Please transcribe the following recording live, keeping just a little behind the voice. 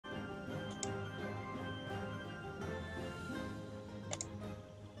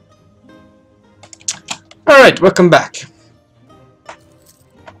Alright, welcome back.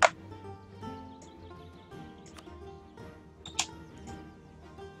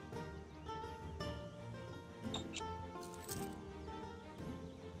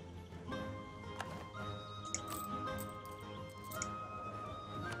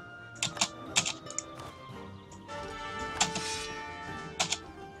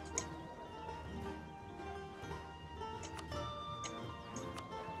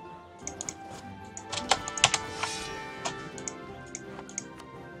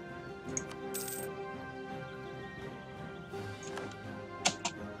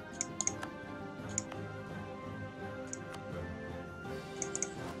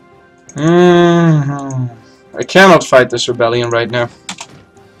 I cannot fight this rebellion right now.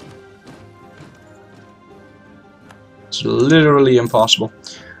 It's literally impossible.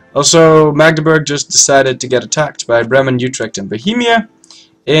 Also, Magdeburg just decided to get attacked by Bremen, Utrecht, and Bohemia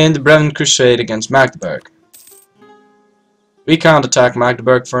in the Bremen Crusade against Magdeburg. We can't attack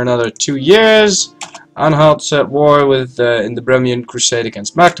Magdeburg for another 2 years. Anhalt's at war with in the Bremen Crusade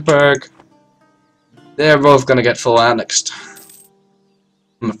against Magdeburg. They're both gonna get full annexed,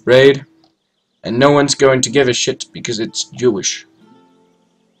 I'm afraid. And no one's going to give a shit because it's Jewish.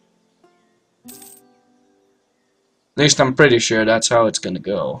 At least I'm pretty sure that's how it's gonna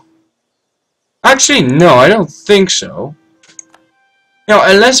go. Actually, no, I don't think so. You know,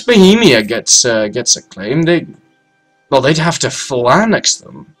 unless Bohemia gets a claim, they'd have to full annex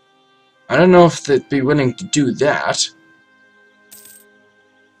them. I don't know if they'd be willing to do that.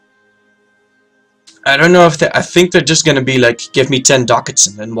 I don't know if they... I think they're just gonna be like, give me 10 ducats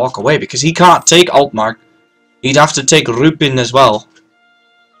and then walk away, because he can't take Altmark. He'd have to take Rupin as well.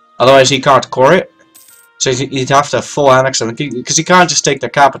 Otherwise he can't core it. So he'd have to full annex them, because he can't just take the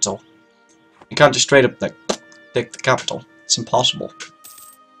capital. He can't just straight up like, take the capital. It's impossible.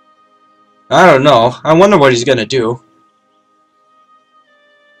 I don't know. I wonder what he's gonna do.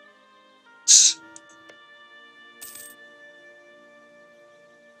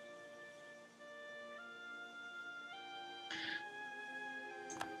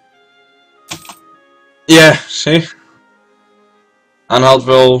 Yeah, see? Anhalt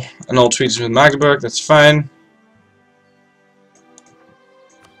will annul treaties with Magdeburg, that's fine.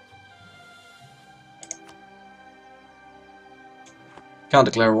 Can't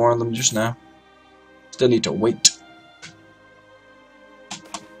declare war on them just now. Still need to wait.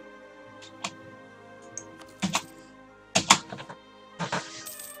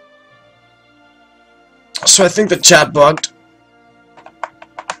 So I think the chat bugged.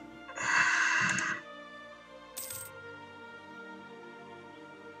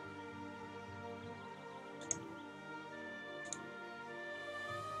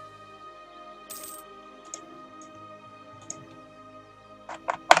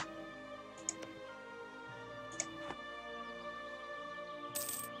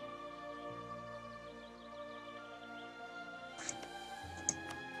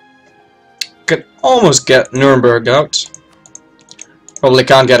 Could almost get Nuremberg out. Probably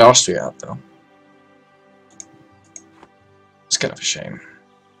can't get Austria out though. It's kind of a shame.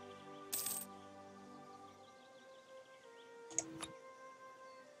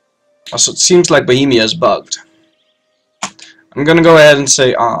 Also, it seems like Bohemia is bugged. I'm gonna go ahead and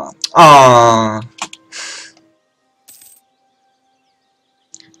say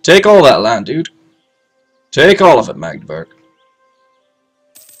Take all that land, dude. Take all of it, Magdeburg.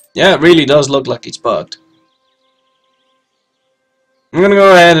 Yeah, it really does look like it's bugged. I'm gonna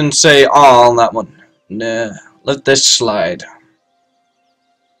go ahead and say on that one. Nah, let this slide.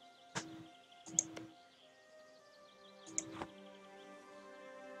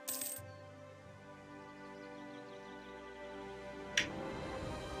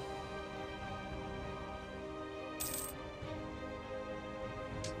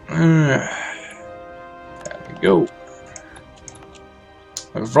 There we go.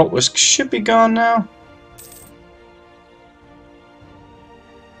 Vrotwisk should be gone now.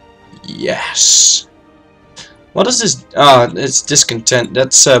 Yes. What is this? It's discontent.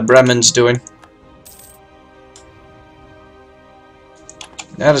 That's Bremen's doing.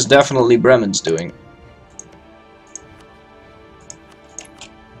 That is definitely Bremen's doing.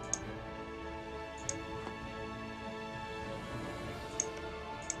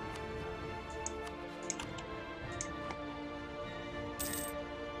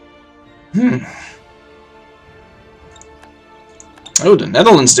 Oh, the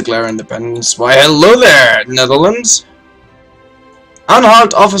Netherlands declare independence. Why, hello there, Netherlands.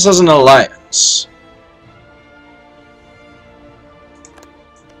 Anhalt offers us an alliance.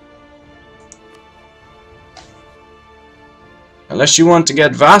 Unless you want to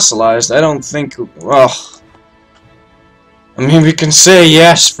get vassalized, I don't think... Well, I mean, we can say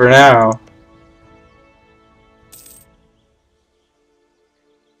yes for now.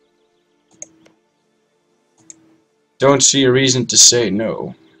 Don't see a reason to say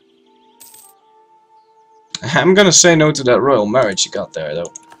no. I'm gonna say no to that royal marriage you got there,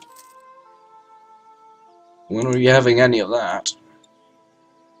 though. When are you having any of that?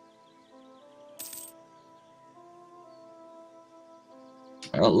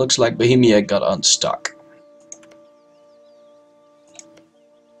 Well, it looks like Bohemia got unstuck.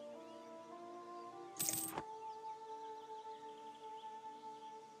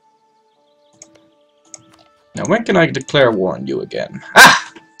 Now, when can I declare war on you again?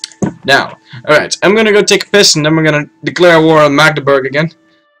 Ah! Now, alright, I'm gonna go take a piss and then we're gonna declare war on Magdeburg again.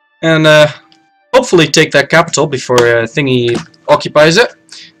 And, hopefully take that capital before Thingy occupies it.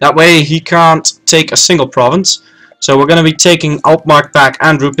 That way he can't take a single province. So we're gonna be taking Altmark back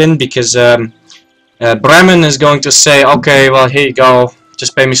and Rupin because, Bremen is going to say, okay, well, here you go.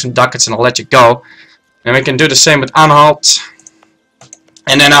 Just pay me some ducats and I'll let you go. And we can do the same with Anhalt.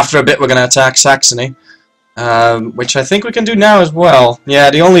 And then after a bit we're gonna attack Saxony. Which I think we can do now as well. Yeah,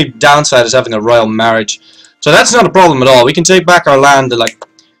 the only downside is having a royal marriage. So that's not a problem at all. We can take back our land. Like,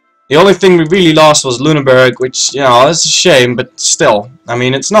 the only thing we really lost was Lüneburg, which, you know, is a shame, but still. I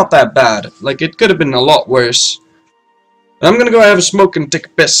mean, it's not that bad. Like, it could have been a lot worse. But I'm gonna go have a smoke and take a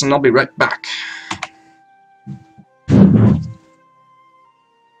piss, and I'll be right back.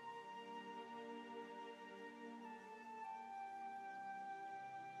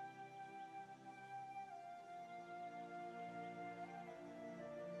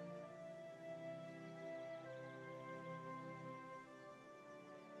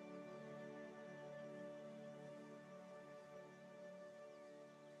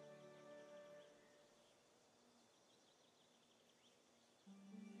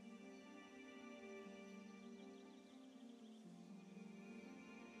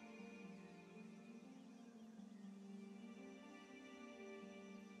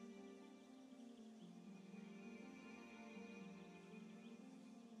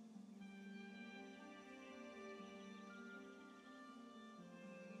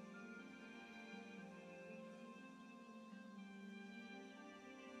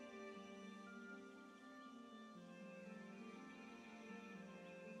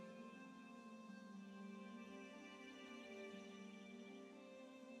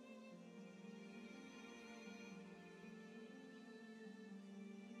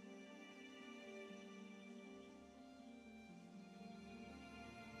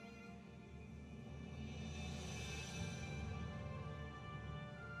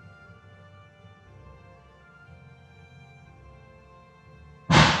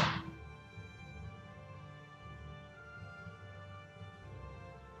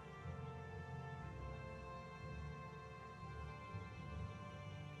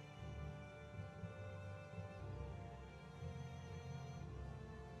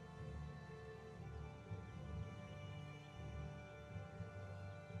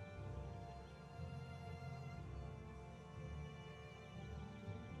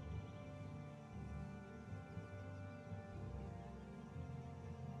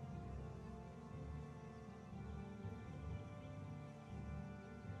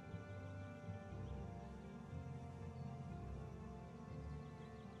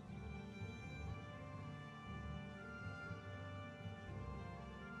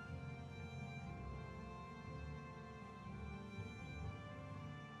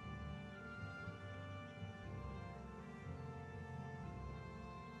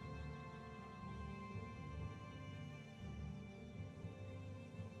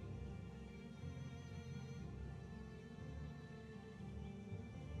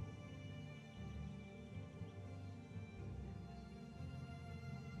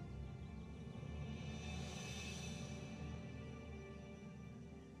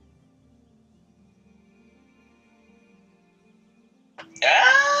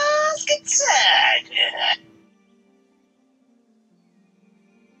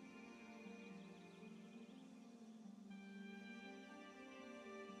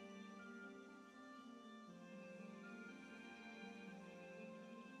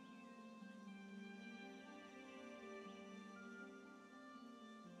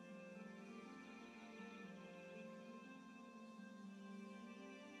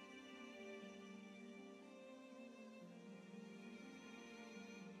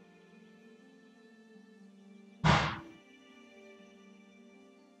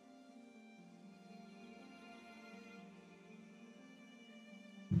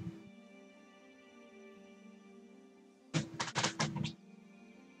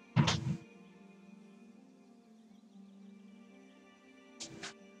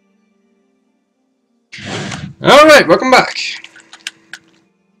 Alright, welcome back.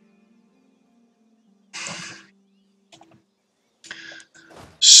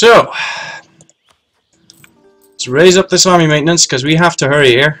 So, let's raise up this army maintenance because we have to hurry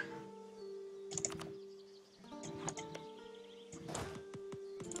here.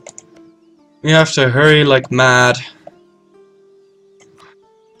 We have to hurry like mad.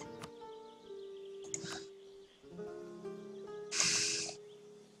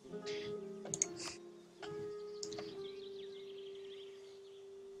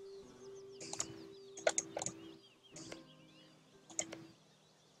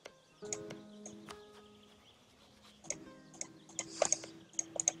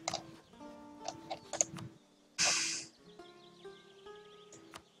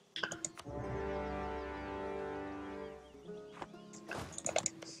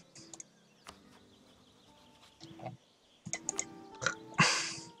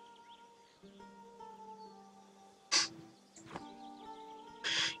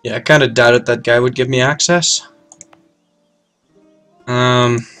 Yeah, I kind of doubted that guy would give me access.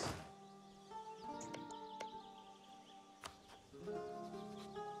 Fuck.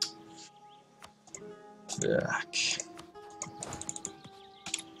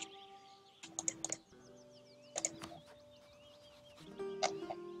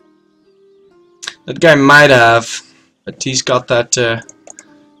 That guy might have, but he's got that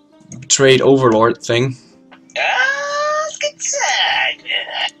trade overlord thing.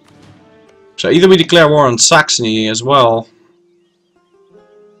 So either we declare war on Saxony as well.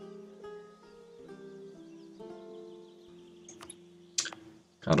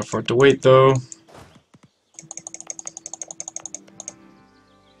 Can't afford to wait though.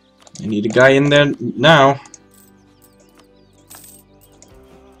 I need a guy in there now.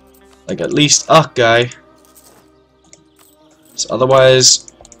 Like at least a guy. So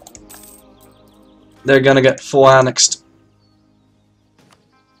otherwise they're gonna get full annexed.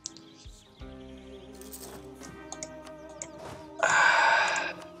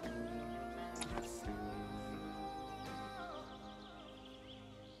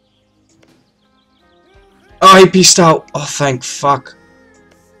 Oh, he peaced out. Oh, thank fuck.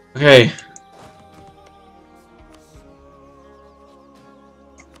 Okay.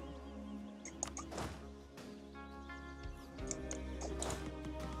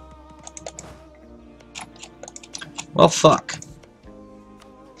 Well, fuck.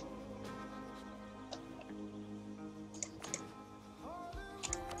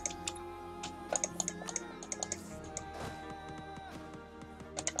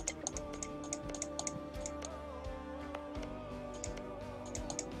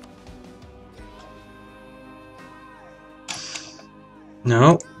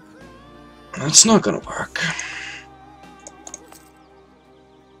 No, that's not gonna work.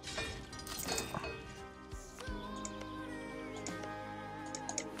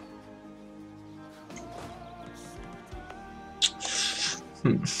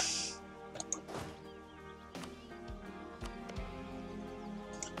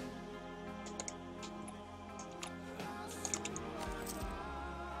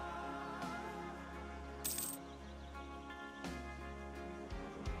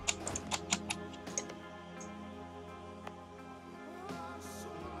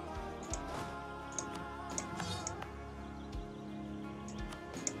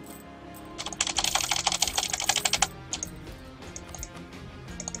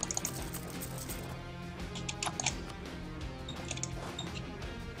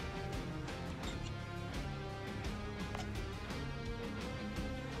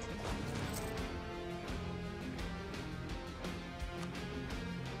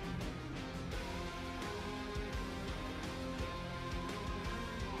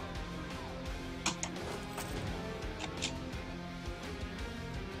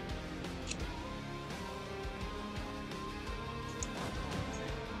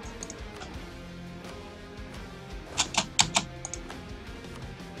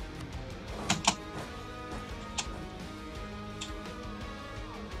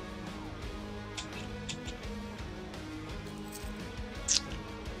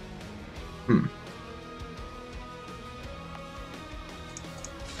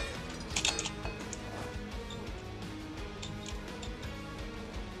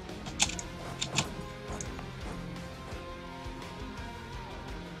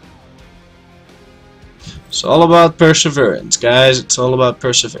 It's all about perseverance, guys. It's all about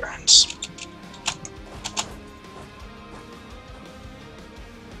perseverance.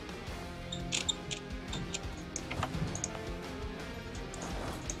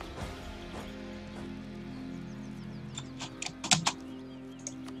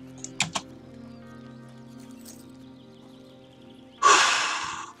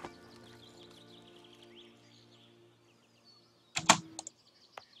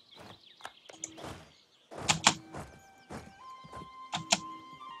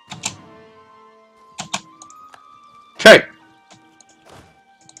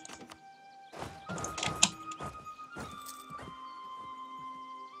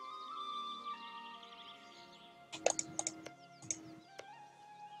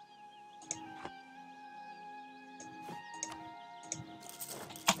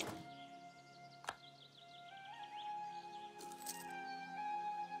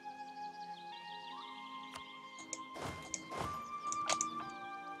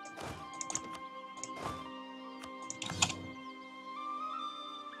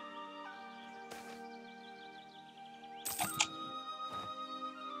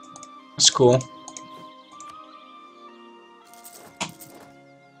 It's cool.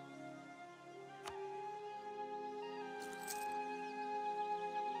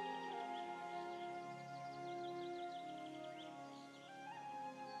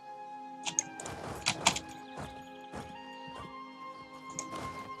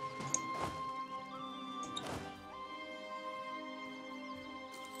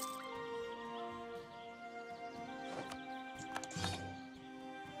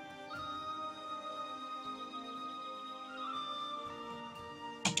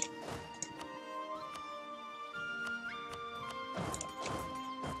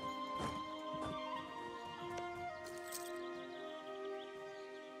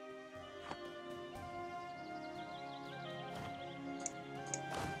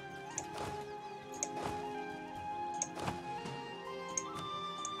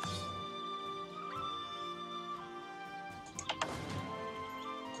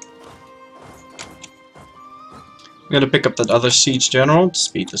 I'm gonna pick up that other siege general to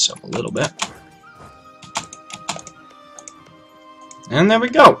speed this up a little bit. And there we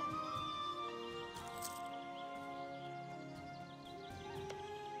go.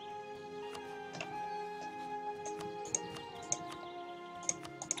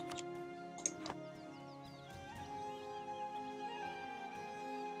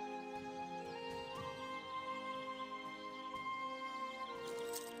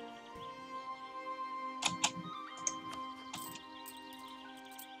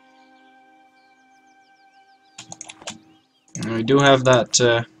 And we do have that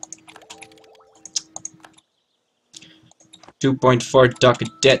 2.4 ducat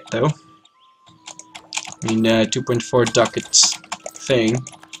debt though. I mean 2.4 ducats thing.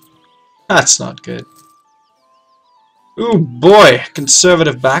 That's not good. Ooh boy,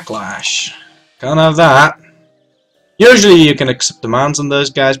 conservative backlash. Can't have that. Usually you can accept demands on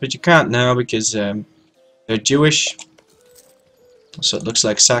those guys, but you can't now because they're Jewish. So it looks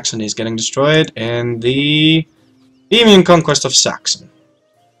like Saxony is getting destroyed, and the Bohemian conquest of Saxon.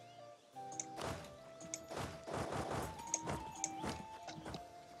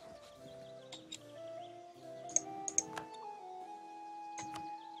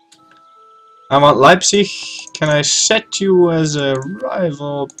 I want Leipzig. Can I set you as a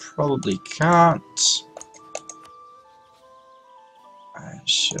rival? Probably can't. I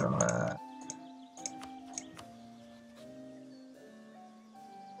shall.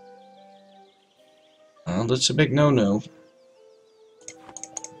 Well, that's a big no-no.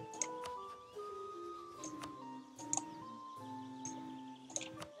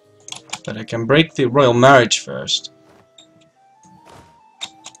 But I can break the royal marriage first.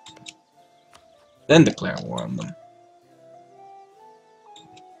 Then declare war on them.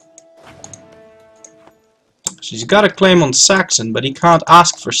 So he's got a claim on Saxon, but he can't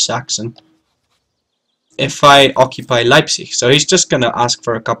ask for Saxon if I occupy Leipzig. So he's just gonna ask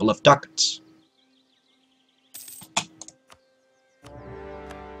for a couple of ducats.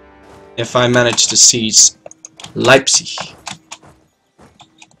 If I manage to seize Leipzig.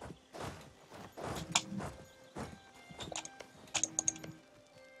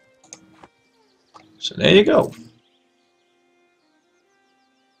 So there you go.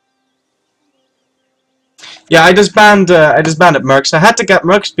 Yeah, I disbanded Mercs. I had to get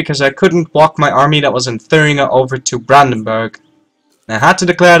Mercs because I couldn't walk my army that was in Thuringia over to Brandenburg. And I had to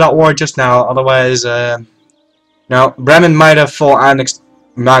declare that war just now, otherwise, now Bremen might have full annexed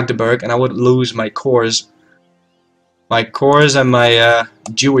Magdeburg, and I would lose my cores. My cores and my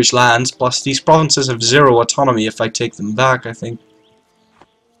Jewish lands, plus these provinces have 0 autonomy if I take them back, I think.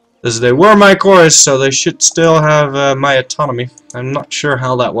 Because they were my cores, so they should still have my autonomy. I'm not sure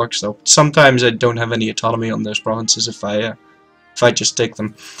how that works though. Sometimes I don't have any autonomy on those provinces if I just take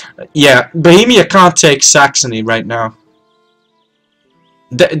them. Yeah, Bohemia can't take Saxony right now.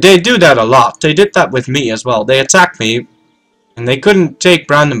 They do that a lot. They did that with me as well. They attacked me, and they couldn't take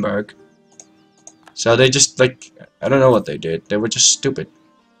Brandenburg. So they just, like, I don't know what they did. They were just stupid.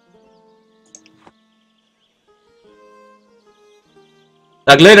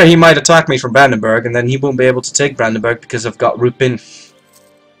 Like, later he might attack me from Brandenburg, and then he won't be able to take Brandenburg because I've got Rupin.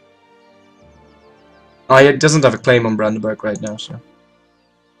 Oh, he doesn't have a claim on Brandenburg right now, so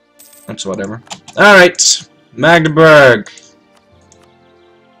that's whatever. Alright, Magdeburg.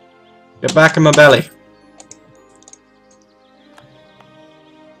 Get back in my belly.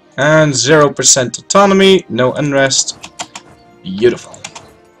 And 0% autonomy, no unrest. Beautiful.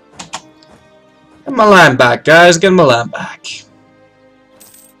 Get my land back, guys. Get my land back.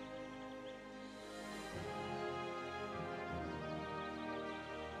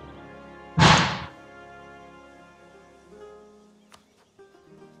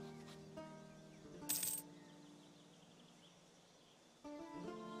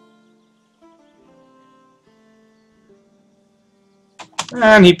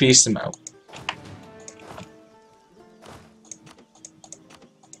 And he pieced him out.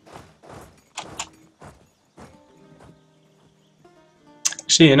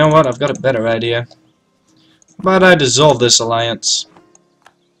 Actually, you know what? I've got a better idea. How about I dissolve this alliance?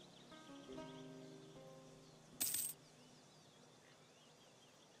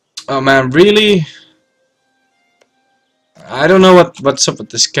 Oh man, really? I don't know what's up with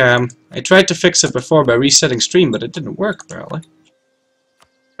this cam. I tried to fix it before by resetting stream, but it didn't work apparently.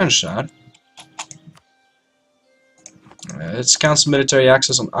 Kind shot. Let's cancel military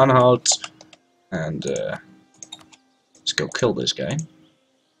access on Anhalt, and let's go kill this guy.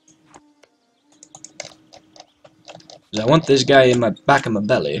 I want this guy in my back of my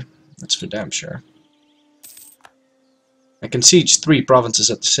belly. That's for damn sure. I can siege 3 provinces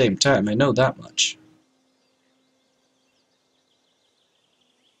at the same time. I know that much.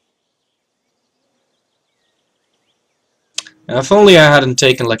 Now, if only I hadn't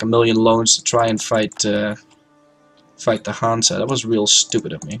taken like 1,000,000 loans to try and fight the Hansa. That was real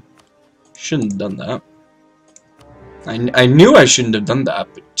stupid of me. Shouldn't have done that. I knew I shouldn't have done that,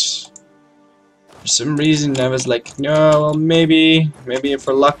 but for some reason I was like, no, well, maybe if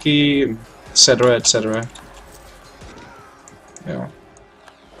we're lucky, etc., etc. Yeah.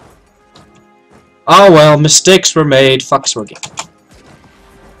 Oh well, mistakes were made. Fucks were given.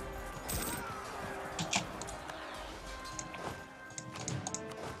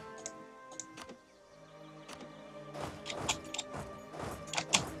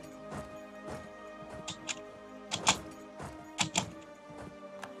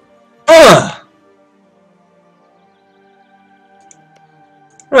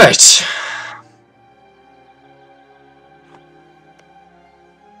 Right.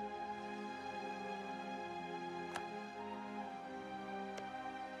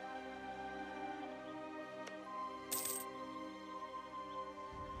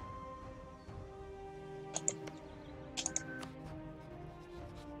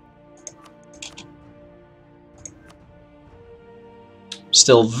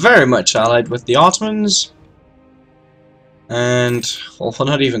 Still very much allied with the Ottomans. And well, we're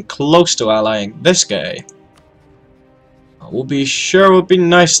not even close to allying this guy. We'll be sure would be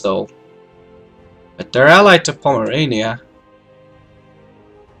nice though. But they're allied to Pomerania.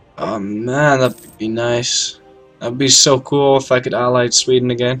 Oh man, that'd be nice. That'd be so cool if I could ally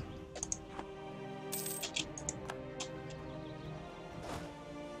Sweden again.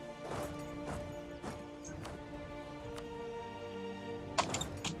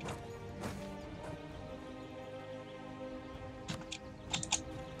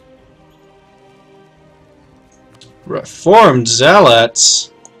 Reformed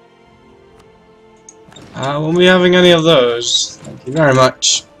zealots? Won't be having any of those. Thank you very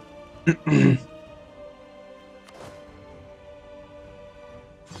much.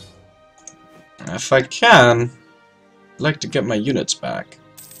 If I can, I'd like to get my units back.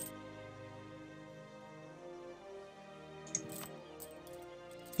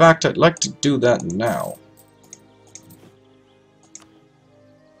 In fact, I'd like to do that now.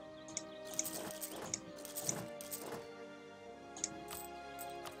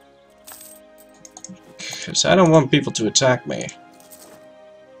 Because I don't want people to attack me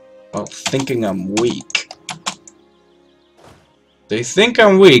while thinking I'm weak. They think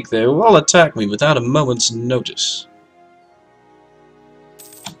I'm weak, they will attack me without a moment's notice.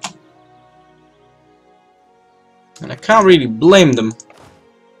 And I can't really blame them.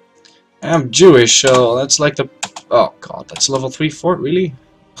 I'm Jewish, so that's like the... Oh god, that's level 3 fort, really?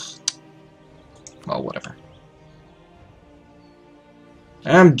 Well, whatever.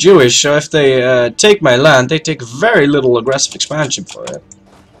 I'm Jewish, so if they take my land, they take very little aggressive expansion for it.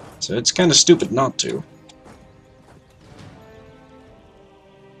 So it's kind of stupid not to.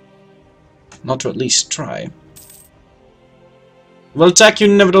 Not to at least try. We'll attack you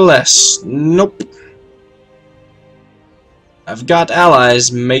nevertheless. Nope. I've got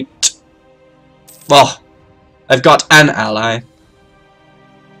allies, mate. Well, I've got an ally.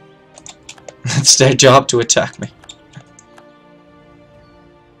 It's their job to attack me.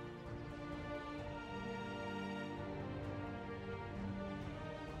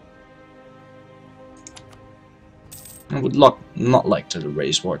 I would not like to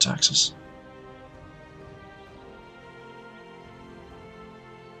raise war taxes.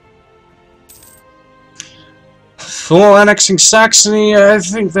 Full annexing Saxony, I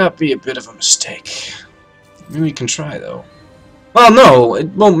think that'd be a bit of a mistake. Maybe we can try though. Well, no, it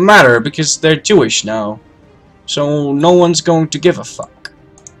won't matter because they're Jewish now. So no one's going to give a fuck.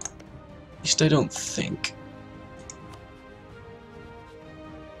 At least I don't think.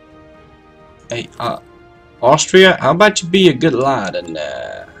 Hey, Austria, how about you be a good lad and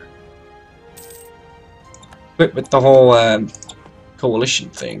quit with the whole coalition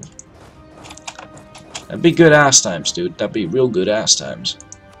thing. That'd be good ass times, dude. That'd be real good ass times.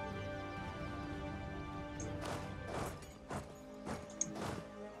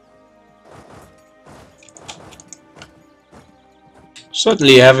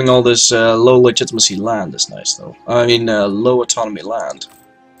 Certainly having all this low legitimacy land is nice, though. I mean, low autonomy land.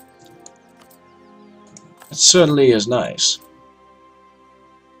 It certainly is nice.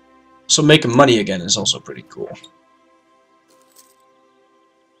 So making money again is also pretty cool.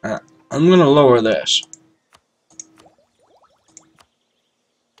 I'm gonna lower this.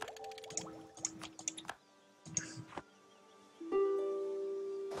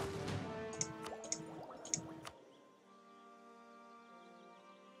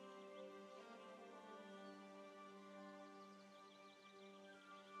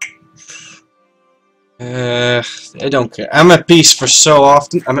 I don't care. I'm at peace for so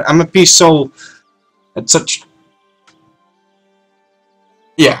often. I'm at peace so at such.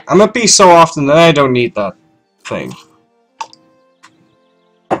 Yeah, I'm at peace so often that I don't need that thing.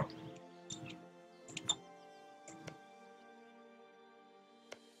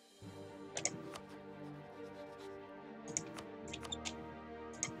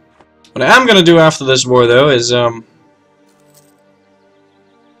 What I am gonna do after this war, though, is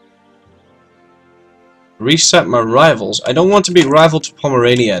reset my rivals. I don't want to be rival to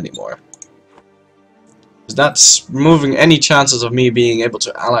Pomerania anymore. Because that's removing any chances of me being able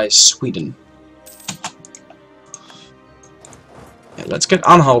to ally Sweden. Yeah, let's get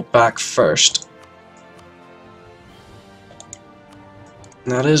Anhalt back first.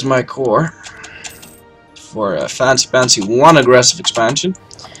 That is my core. For a fancy one aggressive expansion.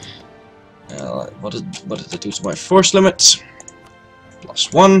 What did it do to my force limit?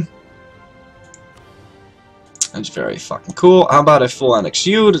 +1. That's very fucking cool. How about a full annex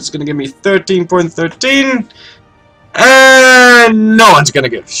U? That's gonna give me 13.13. And no one's gonna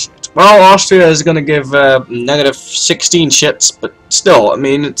give a shit. Well, Austria is gonna give -16 shits, but still, I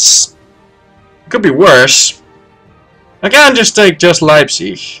mean, it could be worse. I can't just take just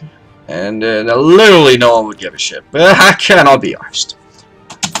Leipzig, and literally no one would give a shit. But I cannot be arsed.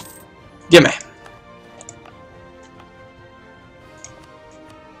 Gimme.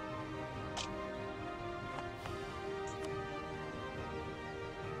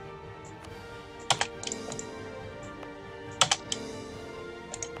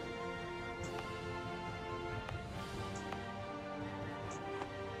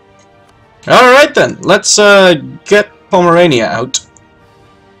 Alright then, let's get Pomerania out.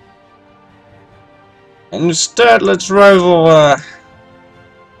 And instead, let's rival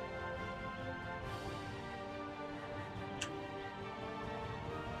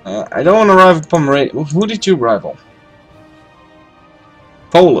I don't want to rival Pomerania. Who did you rival?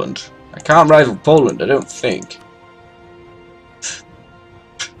 Poland. I can't rival Poland, I don't think.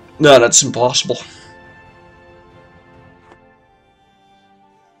 No, that's impossible.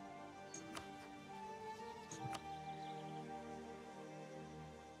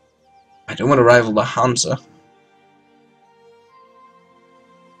 I don't want to rival the Hansa.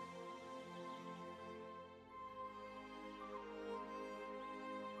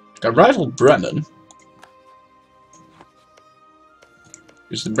 I rival Bremen.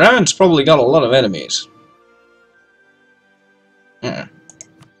 Because the Bremen's probably got a lot of enemies. Yeah.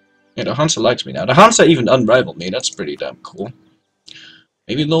 Yeah, the Hansa likes me now. The Hansa even unrivaled me, that's pretty damn cool.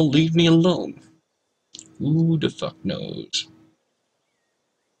 Maybe they'll leave me alone. Who the fuck knows?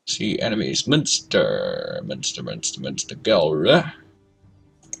 See, enemies. Munster, Gelre.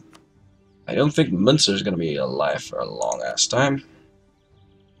 I don't think Munster's gonna be alive for a long ass time.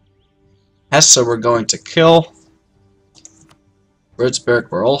 Hesse we're going to kill. Würzburg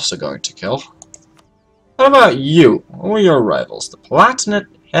we're also going to kill. What about you? Who are your rivals? The Palatinate,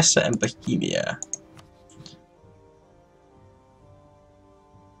 Hesse, and Bohemia.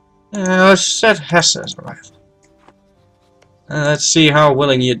 Let's set Hesse as a rival. Let's see how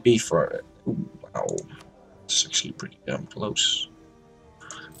willing you'd be for it. Ooh, wow. It's actually pretty damn close.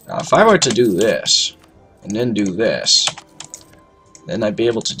 Now, if I were to do this, and then do this, then I'd be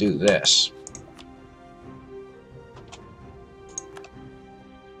able to do this.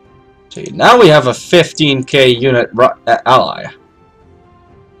 See, now we have a 15k unit ally.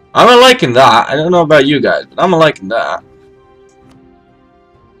 I'm liking that. I don't know about you guys, but I'm liking that.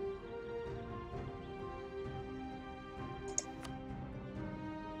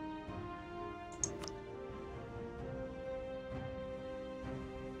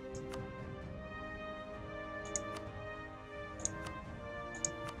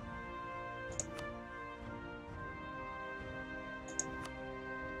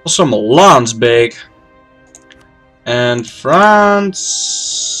 Also, Milan's big. And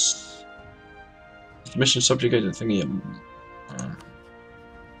France... Mission subjugated thingy.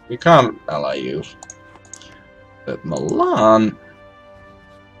 We can't ally you. But Milan...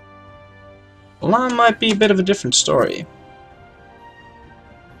 Milan might be a bit of a different story.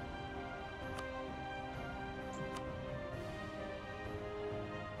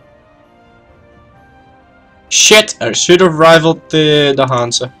 Shit! I should have rivaled the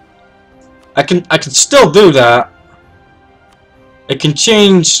Hansa. I can still do that. I can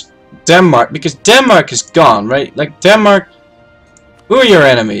change Denmark because Denmark is gone, right? Like Denmark, who are your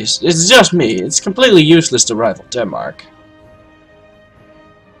enemies? It's just me. It's completely useless to rival Denmark.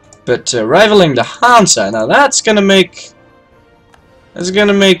 But rivaling the Hansa, now that's gonna make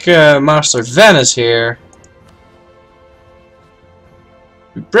Master Venice here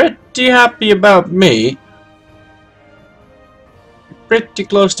be pretty happy about me. Pretty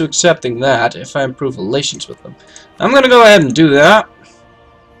close to accepting that if I improve relations with them. I'm gonna go ahead and do that.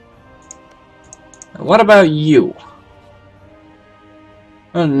 Now, what about you?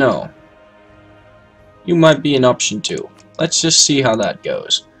 Oh no. You might be an option too. Let's just see how that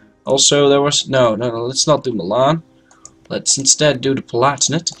goes. Also, there was no, let's not do Milan. Let's instead do the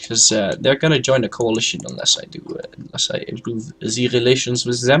Palatinate because they're gonna join the coalition unless I do, unless I improve the relations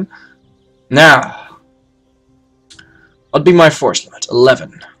with them. Now. What'd be my force limit?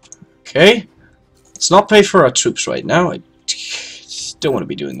 11. Okay. Let's not pay for our troops right now. I don't want to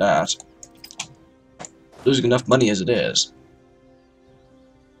be doing that. Losing enough money as it is.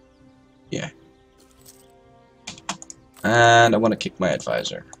 Yeah. And I want to kick my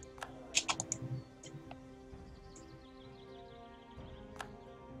advisor.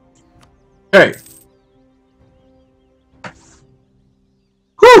 Hey.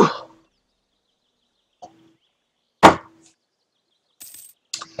 Whew.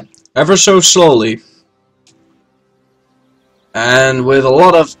 Ever so slowly, and with a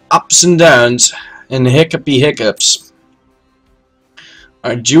lot of ups and downs and hiccupy hiccups,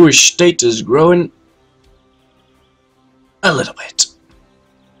 our Jewish state is growing a little bit.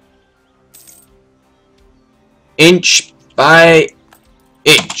 Inch by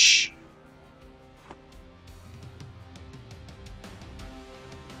inch.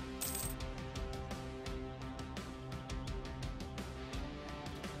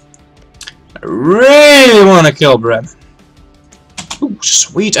 I really want to kill Bremen. Ooh,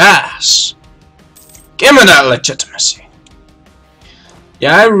 sweet ass. Give me that legitimacy.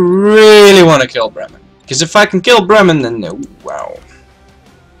 Yeah, I really want to kill Bremen. Because if I can kill Bremen, then wow.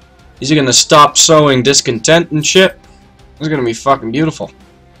 Is he gonna stop sowing discontent and shit? It's gonna be fucking beautiful.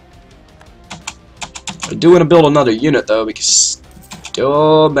 I do want to build another unit though, because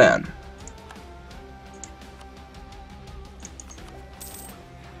oh man.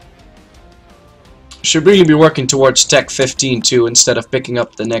 Should really be working towards Tech 15 too, instead of picking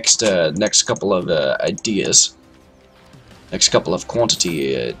up the next couple of ideas, next couple of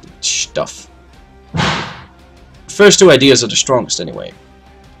quantity stuff. First two ideas are the strongest anyway.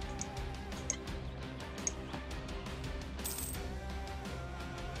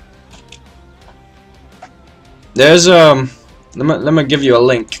 There's let me give you a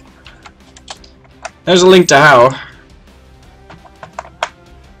link. There's a link to how.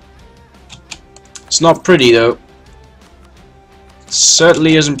 It's not pretty though. It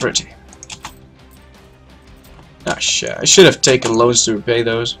certainly isn't pretty. Ah shit, I should have taken loans to repay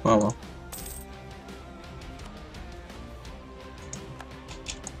those. Oh well.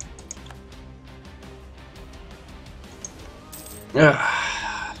 Ah.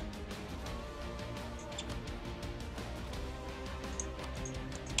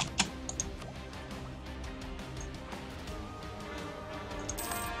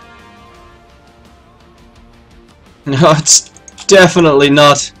 No, it's definitely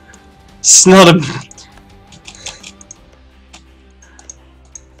not. It's not a.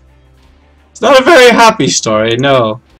 It's not a very happy story, no.